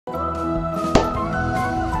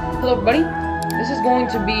Hello everybody, this is going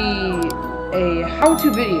to be a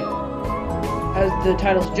how-to video. As the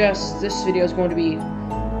title suggests, this video is going to be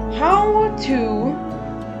how to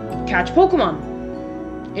catch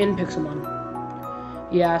Pokemon in Pixelmon.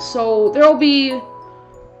 Yeah, so there'll be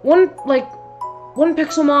one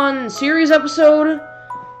Pixelmon series episode,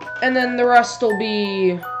 and then the rest will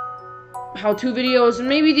be how-to videos, and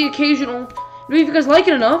maybe the occasional, maybe if you guys like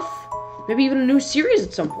it enough, maybe even a new series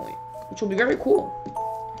at some point, which will be very cool.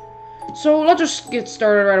 So let's just get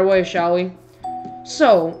started right away, shall we?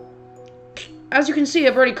 So, as you can see,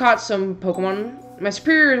 I've already caught some Pokemon. My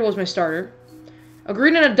Superior was my starter. A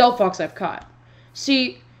Green and a Delphox I've caught.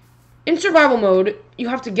 See, in survival mode, you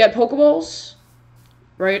have to get Pokeballs,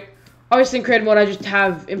 right? Obviously in creative mode, I just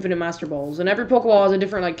have infinite Master Balls, and every Pokeball has a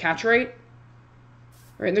different, catch rate.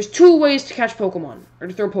 Right, and there's two ways to catch Pokemon, or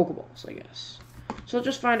to throw Pokeballs, I guess. So let's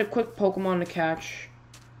just find a quick Pokemon to catch.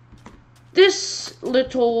 This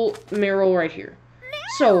little Meryl right here.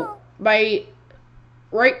 So, by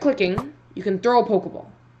right-clicking, you can throw a Pokeball.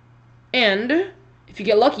 And, if you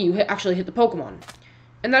get lucky, you actually hit the Pokemon.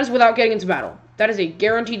 And that is without getting into battle. That is a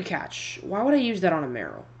guaranteed catch. Why would I use that on a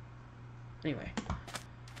Meryl? Anyway.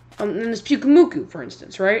 And this Pyukumuku, for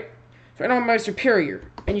instance, right? So right now I'm my Superior.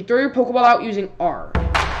 And you throw your Pokeball out using R.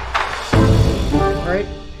 Right?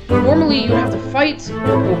 Normally, you have to fight your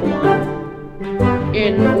Pokemon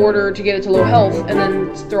in order to get it to low health, and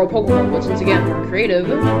then throw a Pokeball. But since, again, we're creative,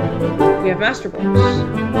 we have Master Balls.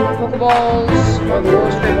 Pokeballs are the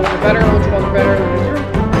worst, Great Balls are better, Ultra Balls are better,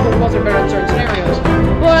 Pokeballs are better in certain scenarios,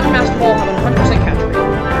 but Master Ball have a 100% catch rate.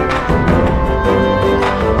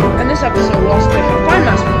 And this episode, we'll also take how to find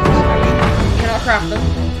Master Balls. You cannot craft them,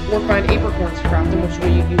 or find apricorns to craft them, which is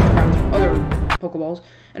what you use to craft other Pokeballs.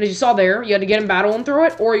 And as you saw there, you had to get in battle and throw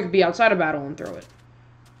it, or you could be outside of battle and throw it.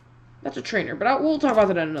 That's a trainer, but we'll talk about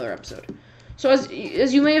that in another episode. So as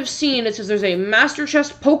you may have seen, it says there's a Master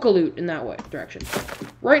Chest Pokeloot in that direction.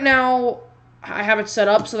 Right now, I have it set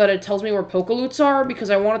up so that it tells me where Pokeloots are, because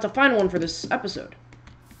I wanted to find one for this episode.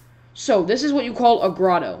 So, this is what you call a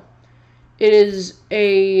grotto. It is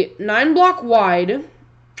a 9-block wide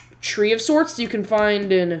tree of sorts that you can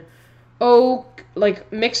find in oak,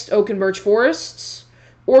 mixed oak and birch forests,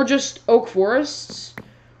 or just oak forests,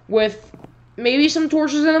 with maybe some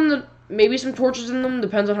torches in them,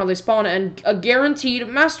 depends on how they spawn, and a guaranteed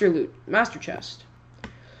master chest.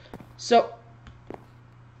 So,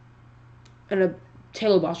 and a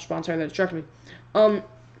Taillow boss response, sorry, that distracted me.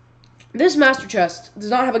 This master chest does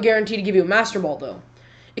not have a guarantee to give you a Master Ball, though.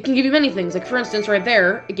 It can give you many things, like, for instance, right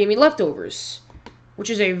there, it gave me leftovers, which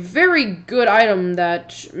is a very good item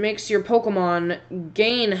that makes your Pokemon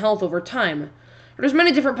gain health over time. There's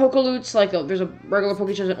many different Pokeloots, like there's a regular Poke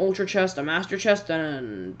Chest, an Ultra Chest, a Master Chest,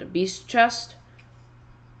 and a Beast Chest.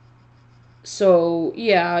 So,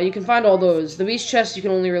 yeah, you can find all those. The Beast Chest you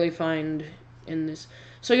can only really find in this.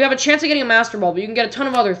 So you have a chance of getting a Master Ball, but you can get a ton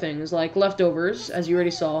of other things, like leftovers, as you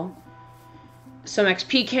already saw. Some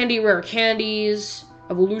XP candy, rare candies,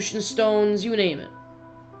 evolution stones, you name it.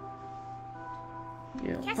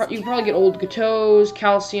 You know, you can probably get old Gatos,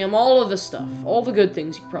 calcium, all of this stuff. All the good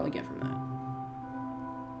things you can probably get from that.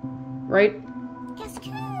 Right?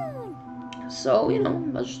 So, you know,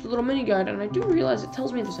 that's just a little mini guide, and I do realize it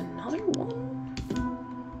tells me there's another one.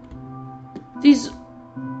 These,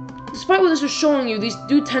 despite what this is showing you, these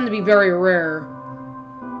do tend to be very rare.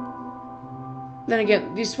 Then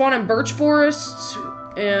again, these spawn in birch forests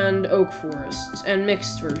and oak forests, and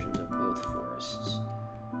mixed versions of both forests.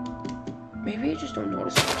 Maybe I just don't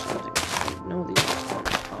notice them or something. I know these spawn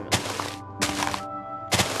commonly.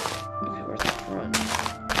 Okay, where's the front?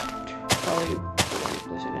 Probably the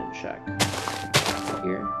place I didn't check.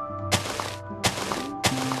 Here.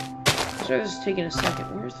 So this is taking a second.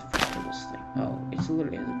 Where's the front of this thing? Oh, it's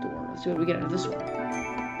literally at the door. Let's see what we get out of this one.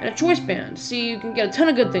 And a choice band. See, you can get a ton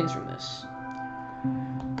of good things from this.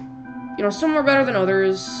 You know, some are better than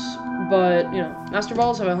others, but, you know, Master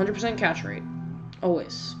Balls have a 100% catch rate.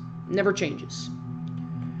 Always. Never changes.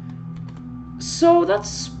 So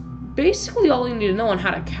that's basically all you need to know on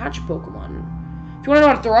how to catch Pokemon. If you want to know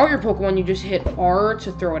how to throw out your Pokemon, you just hit R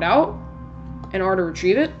to throw it out, and R to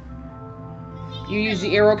retrieve it. You use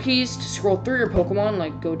the arrow keys to scroll through your Pokemon,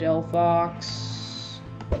 like go Delphox,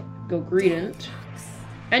 go Greedent.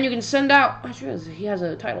 And you can send out, actually he has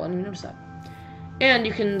a title, I didn't notice that. And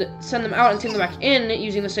you can send them out and send them back in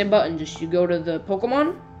using the same button. Just you go to the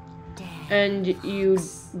Pokemon, and you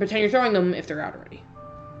pretend you're throwing them if they're out already.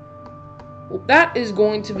 Well, that is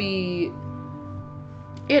going to be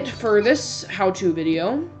it for this how-to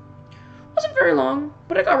video. Wasn't very long,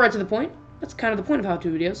 but I got right to the point. That's kind of the point of how-to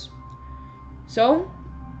videos. So,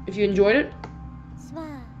 if you enjoyed it,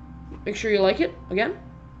 Make sure you like it again,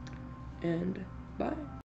 and bye.